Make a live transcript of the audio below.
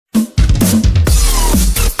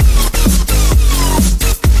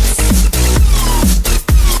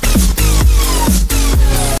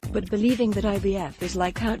Believing that IVF is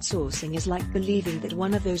like outsourcing is like believing that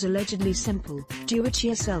one of those allegedly simple,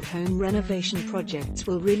 do-it-yourself home renovation projects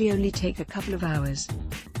will really only take a couple of hours.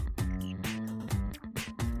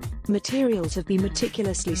 Materials have been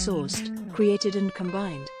meticulously sourced, created and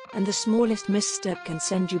combined, and the smallest misstep can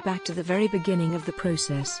send you back to the very beginning of the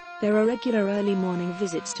process. There are regular early morning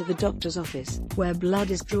visits to the doctor's office, where blood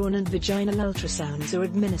is drawn and vaginal ultrasounds are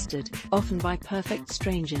administered, often by perfect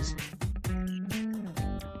strangers.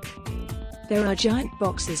 There are giant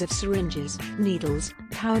boxes of syringes, needles,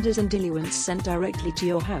 powders and diluents sent directly to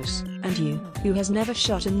your house, and you, who has never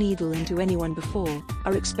shot a needle into anyone before,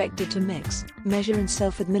 are expected to mix, measure and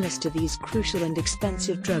self-administer these crucial and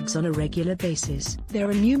expensive drugs on a regular basis. There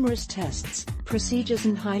are numerous tests, procedures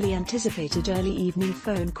and highly anticipated early evening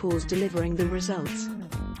phone calls delivering the results.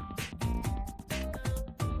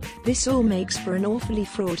 This all makes for an awfully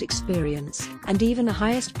fraught experience, and even the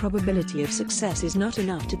highest probability of success is not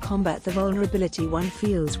enough to combat the vulnerability one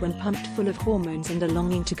feels when pumped full of hormones and a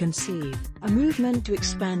longing to conceive. A movement to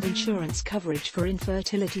expand insurance coverage for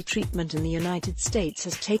infertility treatment in the United States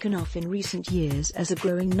has taken off in recent years as a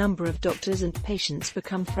growing number of doctors and patients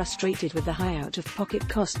become frustrated with the high out-of-pocket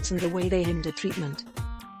costs and the way they hinder treatment.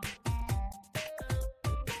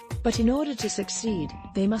 But in order to succeed,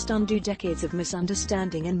 they must undo decades of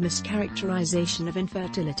misunderstanding and mischaracterization of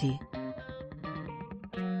infertility.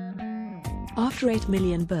 After 8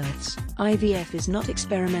 million births, IVF is not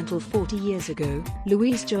experimental. 40 years ago,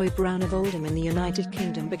 Louise Joy Brown of Oldham in the United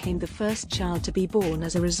Kingdom became the first child to be born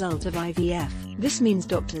as a result of IVF. This means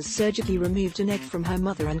doctors surgically removed an egg from her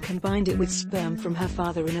mother and combined it with sperm from her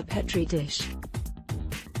father in a petri dish.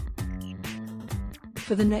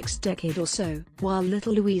 For the next decade or so, while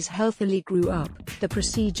little Louise healthily grew up, the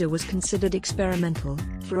procedure was considered experimental,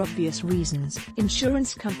 for obvious reasons.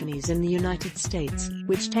 Insurance companies in the United States,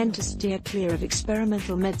 which tend to steer clear of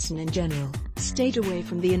experimental medicine in general, stayed away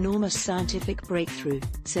from the enormous scientific breakthrough,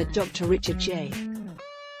 said Dr. Richard J.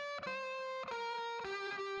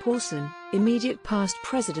 Paulson, immediate past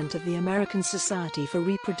president of the American Society for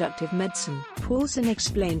Reproductive Medicine. Paulson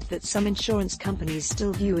explained that some insurance companies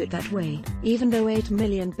still view it that way, even though 8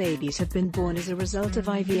 million babies have been born as a result of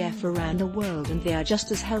IVF around the world and they are just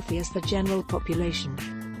as healthy as the general population.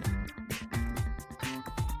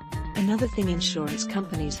 Another thing insurance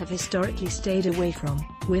companies have historically stayed away from: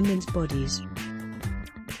 women's bodies.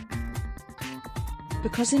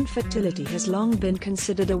 Because infertility has long been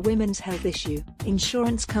considered a women's health issue,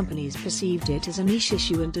 insurance companies perceived it as a niche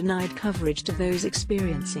issue and denied coverage to those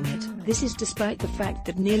experiencing it. This is despite the fact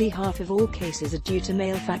that nearly half of all cases are due to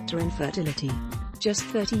male factor infertility. Just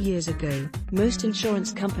 30 years ago, most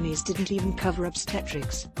insurance companies didn't even cover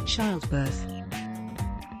obstetrics, childbirth.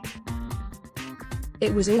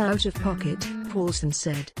 It was all out of pocket, Paulson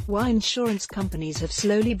said. While insurance companies have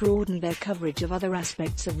slowly broadened their coverage of other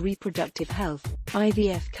aspects of reproductive health,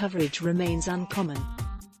 IVF coverage remains uncommon.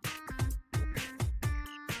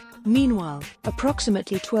 Meanwhile,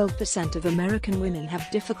 approximately 12% of American women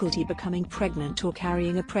have difficulty becoming pregnant or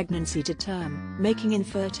carrying a pregnancy to term, making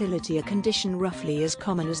infertility a condition roughly as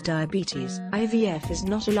common as diabetes. IVF is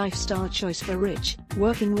not a lifestyle choice for rich,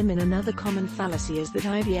 working women. Another common fallacy is that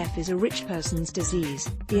IVF is a rich person's disease,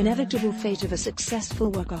 the inevitable fate of a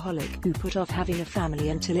successful workaholic who put off having a family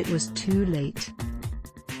until it was too late.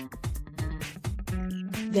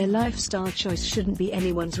 Their lifestyle choice shouldn't be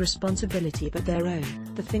anyone's responsibility but their own,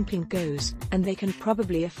 the thinking goes, and they can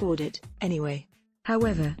probably afford it, anyway.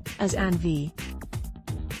 However, as Anne V.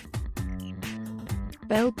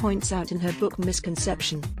 Bell points out in her book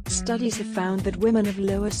Misconception, studies have found that women of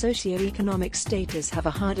lower socioeconomic status have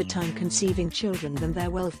a harder time conceiving children than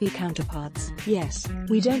their wealthy counterparts. Yes,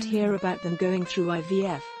 we don't hear about them going through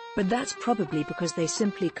IVF, but that's probably because they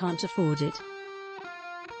simply can't afford it.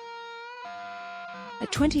 A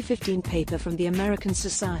 2015 paper from the American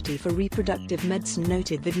Society for Reproductive Medicine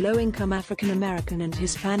noted that low-income African American and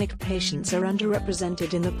Hispanic patients are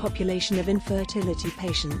underrepresented in the population of infertility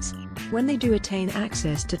patients. When they do attain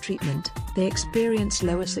access to treatment, they experience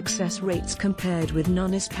lower success rates compared with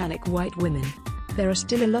non-Hispanic white women. There are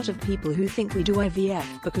still a lot of people who think we do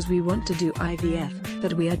IVF because we want to do IVF,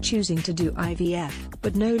 that we are choosing to do IVF,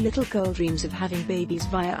 but no little girl dreams of having babies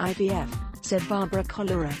via IVF, said Barbara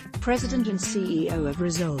Collura, President and CEO of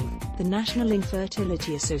Resolve, the National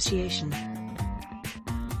Infertility Association.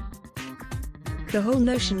 The whole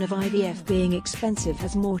notion of IVF being expensive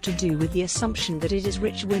has more to do with the assumption that it is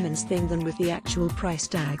rich women's thing than with the actual price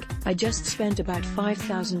tag. I just spent about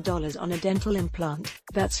 $5,000 on a dental implant,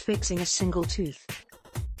 that's fixing a single tooth.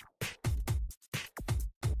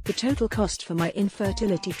 The total cost for my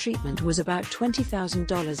infertility treatment was about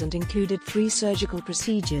 $20,000 and included 3 surgical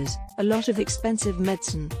procedures, a lot of expensive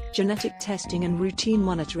medicine, genetic testing and routine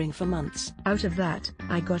monitoring for months. Out of that,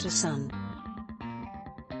 I got a son.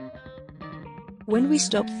 When we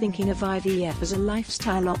stop thinking of IVF as a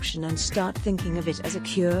lifestyle option and start thinking of it as a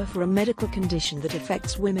cure for a medical condition that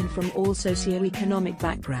affects women from all socioeconomic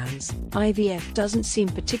backgrounds, IVF doesn't seem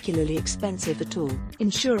particularly expensive at all.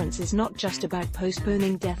 Insurance is not just about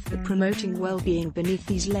postponing death but promoting well-being. Beneath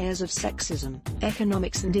these layers of sexism,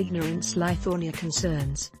 economics and ignorance lie thornier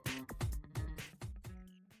concerns.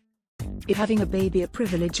 Is having a baby a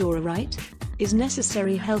privilege or a right? Is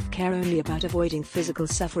necessary healthcare only about avoiding physical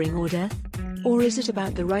suffering or death? Or is it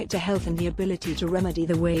about the right to health and the ability to remedy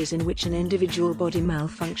the ways in which an individual body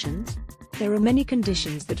malfunctions? There are many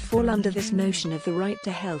conditions that fall under this notion of the right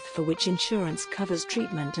to health for which insurance covers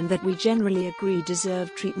treatment and that we generally agree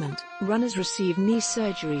deserve treatment. Runners receive knee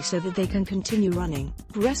surgery so that they can continue running.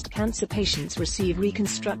 Breast cancer patients receive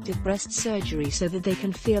reconstructive breast surgery so that they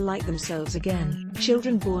can feel like themselves again.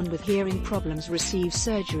 Children born with hearing problems receive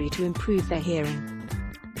surgery to improve their hearing.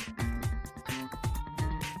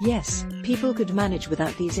 Yes, people could manage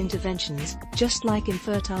without these interventions, just like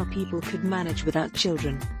infertile people could manage without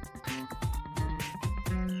children.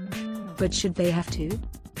 But should they have to?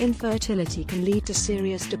 Infertility can lead to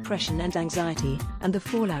serious depression and anxiety, and the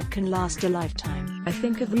fallout can last a lifetime. I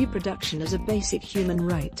think of reproduction as a basic human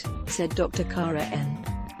right, said Dr. Kara N.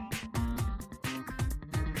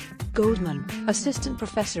 Goldman, assistant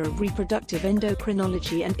professor of reproductive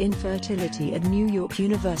endocrinology and infertility at New York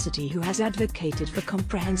University, who has advocated for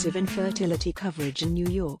comprehensive infertility coverage in New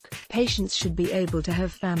York. Patients should be able to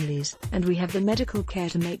have families, and we have the medical care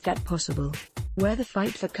to make that possible. Where the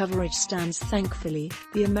fight for coverage stands, thankfully,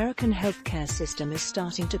 the American healthcare system is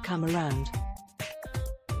starting to come around.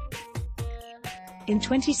 In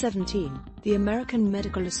 2017, the American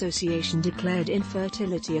Medical Association declared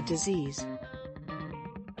infertility a disease.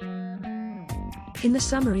 In the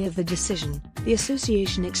summary of the decision, the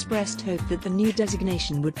association expressed hope that the new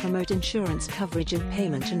designation would promote insurance coverage and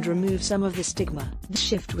payment and remove some of the stigma. The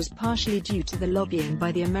shift was partially due to the lobbying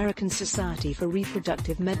by the American Society for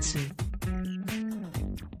Reproductive Medicine.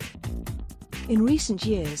 In recent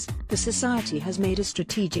years, the Society has made a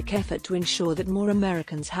strategic effort to ensure that more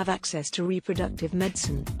Americans have access to reproductive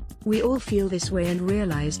medicine. We all feel this way and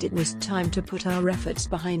realized it was time to put our efforts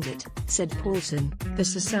behind it, said Paulson, the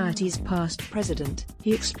Society's past president.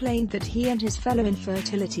 He explained that he and his fellow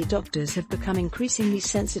infertility doctors have become increasingly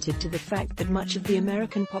sensitive to the fact that much of the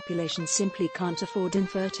American population simply can't afford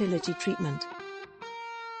infertility treatment.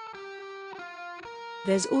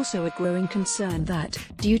 There's also a growing concern that,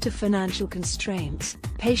 due to financial constraints,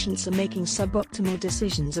 patients are making suboptimal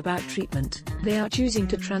decisions about treatment. They are choosing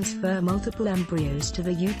to transfer multiple embryos to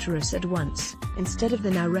the uterus at once, instead of the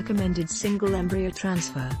now recommended single embryo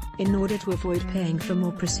transfer, in order to avoid paying for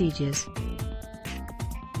more procedures.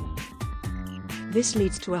 This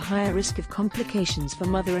leads to a higher risk of complications for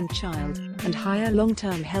mother and child, and higher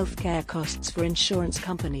long-term healthcare costs for insurance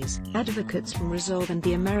companies. Advocates from Resolve and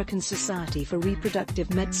the American Society for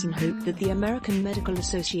Reproductive Medicine hope that the American Medical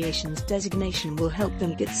Association's designation will help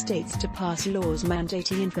them get states to pass laws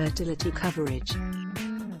mandating infertility coverage.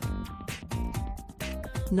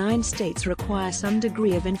 9 states require some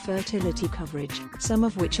degree of infertility coverage, some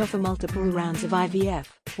of which offer multiple rounds of IVF,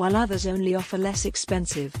 while others only offer less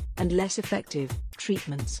expensive, and less effective,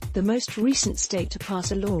 treatments. The most recent state to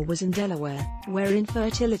pass a law was in Delaware, where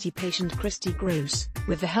infertility patient Christy Gross,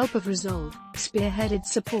 with the help of Resolve, spearheaded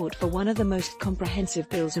support for one of the most comprehensive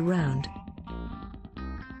bills around.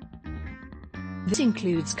 This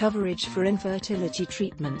includes coverage for infertility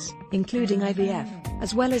treatments, including IVF,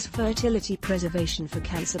 as well as fertility preservation for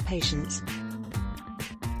cancer patients.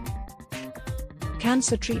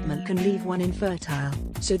 Cancer treatment can leave one infertile,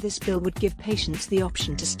 so this bill would give patients the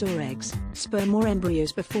option to store eggs, sperm or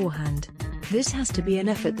embryos beforehand. This has to be an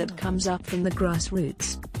effort that comes up from the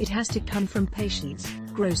grassroots. It has to come from patients,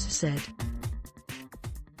 Gross said.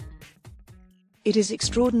 It is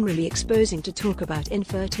extraordinarily exposing to talk about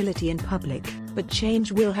infertility in public, but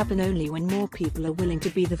change will happen only when more people are willing to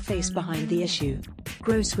be the face behind the issue.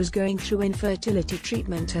 Gross was going through infertility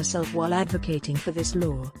treatment herself while advocating for this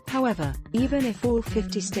law. However, even if all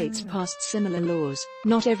 50 states passed similar laws,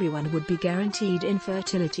 not everyone would be guaranteed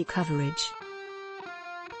infertility coverage.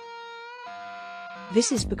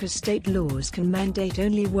 This is because state laws can mandate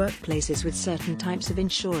only workplaces with certain types of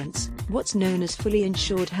insurance, what's known as fully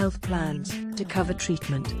insured health plans, to cover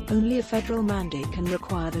treatment. Only a federal mandate can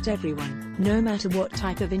require that everyone, no matter what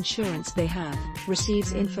type of insurance they have,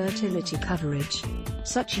 receives infertility coverage.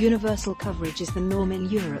 Such universal coverage is the norm in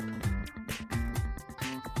Europe.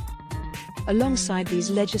 Alongside these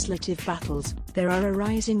legislative battles, there are a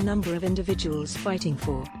rising number of individuals fighting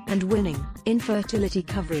for, and winning, infertility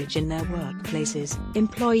coverage in their workplaces.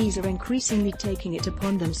 Employees are increasingly taking it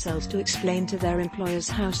upon themselves to explain to their employers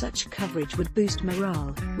how such coverage would boost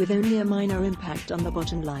morale, with only a minor impact on the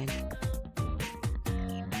bottom line.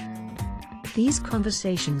 These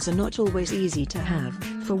conversations are not always easy to have.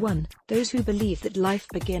 For one, those who believe that life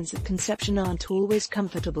begins at conception aren't always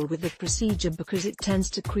comfortable with the procedure because it tends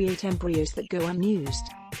to create embryos that go unused.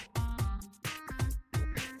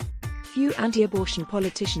 Few anti-abortion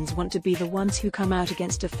politicians want to be the ones who come out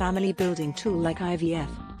against a family-building tool like IVF,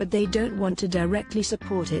 but they don't want to directly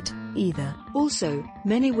support it, either. Also,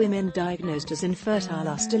 many women diagnosed as infertile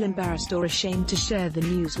are still embarrassed or ashamed to share the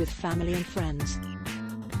news with family and friends.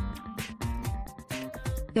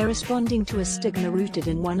 They're responding to a stigma rooted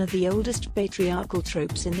in one of the oldest patriarchal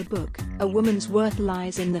tropes in the book: a woman's worth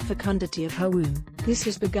lies in the fecundity of her womb. This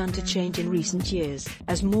has begun to change in recent years,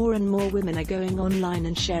 as more and more women are going online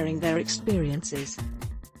and sharing their experiences.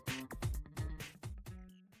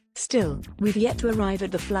 Still, we've yet to arrive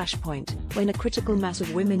at the flashpoint, when a critical mass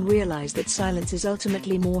of women realize that silence is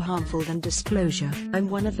ultimately more harmful than disclosure. I'm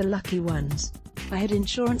one of the lucky ones. I had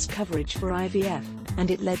insurance coverage for IVF,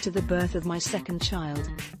 and it led to the birth of my second child.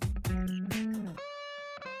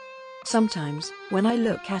 Sometimes, when I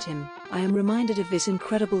look at him, I am reminded of this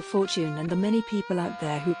incredible fortune and the many people out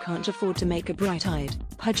there who can't afford to make a bright-eyed,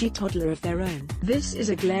 pudgy toddler of their own. This is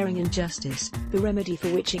a glaring injustice, the remedy for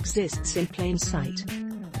which exists in plain sight.